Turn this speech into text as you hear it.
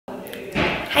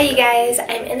Hi you guys,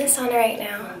 I'm in the sauna right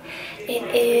now. It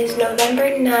is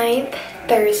November 9th,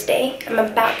 Thursday. I'm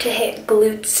about to hit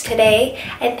glutes today.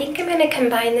 I think I'm going to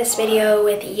combine this video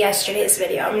with yesterday's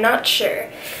video. I'm not sure,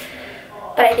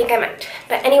 but I think I might.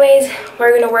 But anyways, we're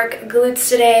going to work glutes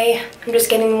today. I'm just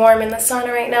getting warm in the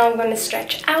sauna right now. I'm going to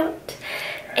stretch out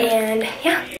and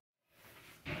yeah.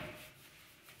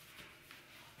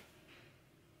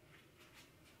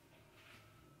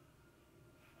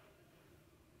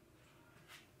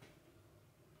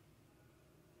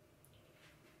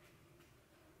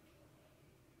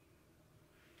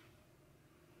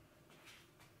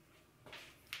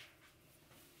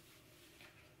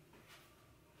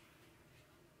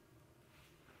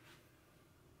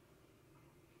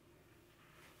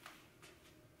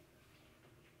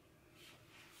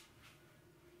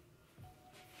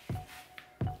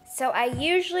 So I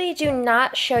usually do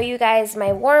not show you guys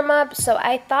my warm-up, so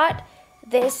I thought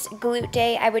this glute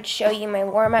day I would show you my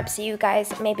warm-up so you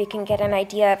guys maybe can get an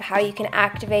idea of how you can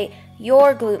activate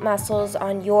your glute muscles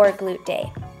on your glute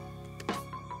day.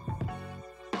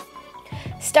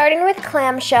 Starting with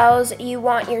clamshells, you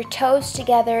want your toes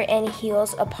together and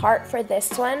heels apart for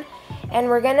this one. And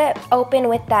we're gonna open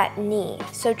with that knee.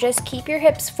 So just keep your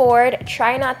hips forward.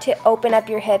 Try not to open up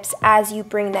your hips as you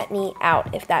bring that knee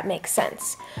out, if that makes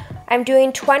sense. I'm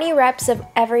doing 20 reps of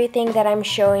everything that I'm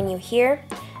showing you here.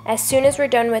 As soon as we're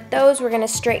done with those, we're gonna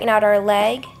straighten out our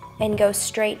leg and go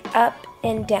straight up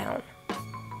and down.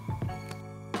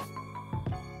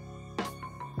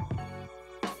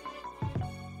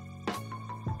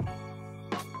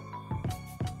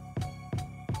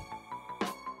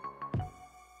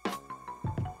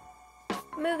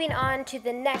 Moving on to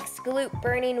the next glute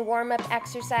burning warm-up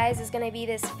exercise is going to be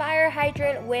this fire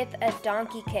hydrant with a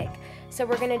donkey kick. So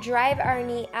we're going to drive our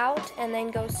knee out and then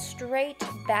go straight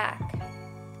back.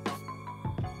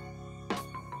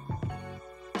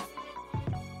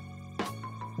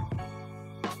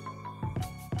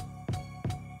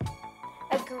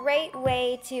 A great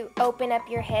way to open up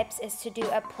your hips is to do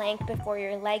a plank before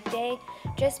your leg day.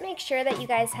 Just make sure that you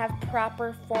guys have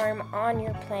proper form on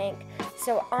your plank.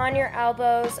 So on your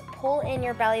elbows, pull in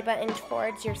your belly button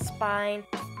towards your spine.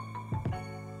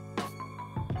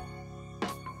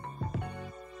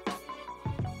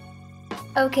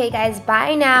 Okay guys,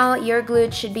 by now your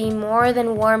glutes should be more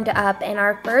than warmed up, and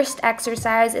our first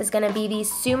exercise is going to be these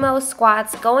sumo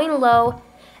squats, going low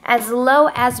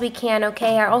as we can,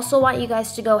 okay? I also want you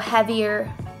guys to go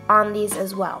heavier on these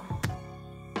as well.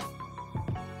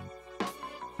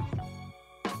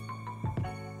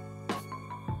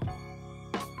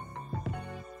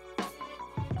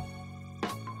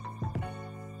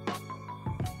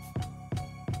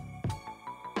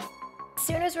 As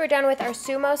soon as we're done with our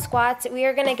sumo squats, we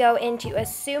are going to go into a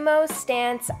sumo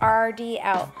stance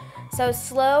RDL. So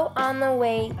slow on the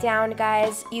way down,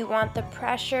 guys. You want the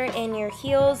pressure in your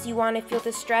heels. You want to feel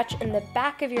the stretch in the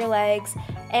back of your legs.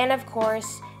 And of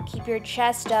course, keep your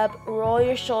chest up, roll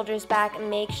your shoulders back, and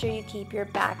make sure you keep your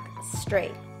back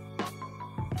straight.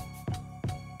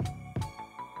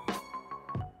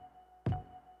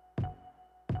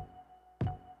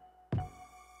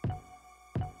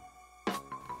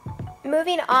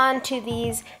 Moving on to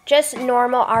these just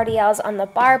normal RDLs on the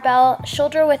barbell,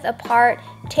 shoulder width apart.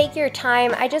 Take your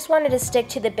time. I just wanted to stick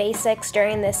to the basics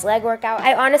during this leg workout.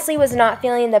 I honestly was not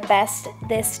feeling the best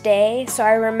this day, so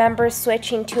I remember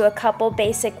switching to a couple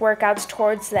basic workouts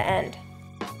towards the end.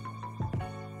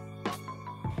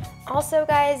 Also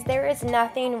guys, there is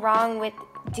nothing wrong with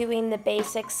doing the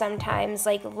basics sometimes,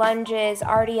 like lunges,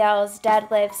 RDLs,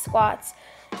 deadlifts, squats.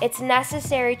 It's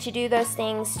necessary to do those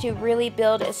things to really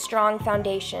build a strong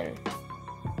foundation.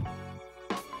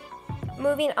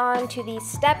 Moving on to these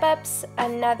step-ups,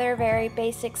 another very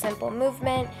basic, simple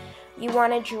movement. You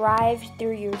want to drive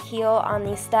through your heel on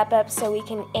these step-ups so we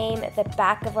can aim at the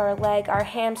back of our leg, our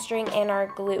hamstring, and our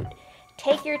glute.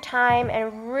 Take your time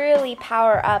and really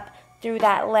power up through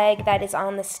that leg that is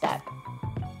on the step.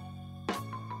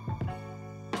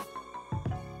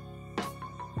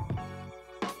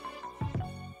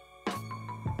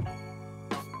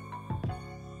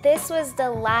 This was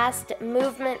the last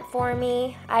movement for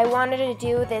me. I wanted to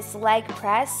do this leg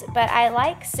press, but I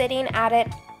like sitting at it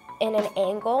in an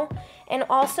angle. And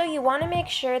also you want to make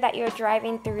sure that you're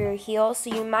driving through your heel, so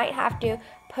you might have to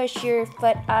push your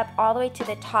foot up all the way to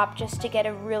the top just to get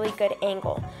a really good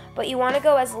angle. But you want to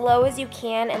go as low as you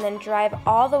can and then drive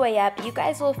all the way up. You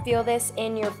guys will feel this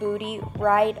in your booty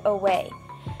right away.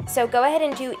 So go ahead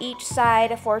and do each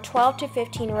side for 12 to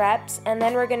 15 reps, and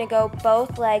then we're going to go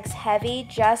both legs heavy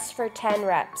just for 10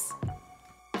 reps.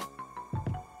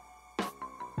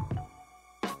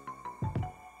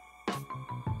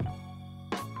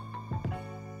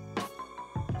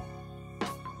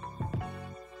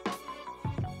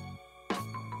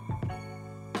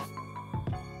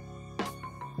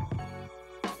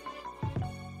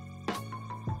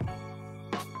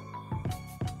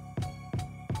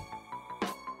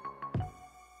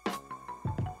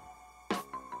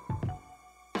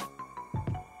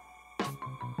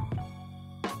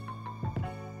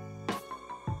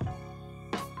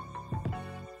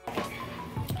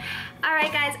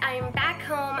 Alright guys, I'm back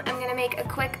home. I'm gonna make a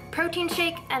quick protein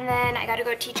shake and then I gotta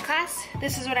go teach class.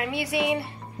 This is what I'm using.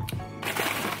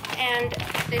 And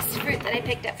this fruit that I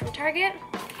picked up from Target.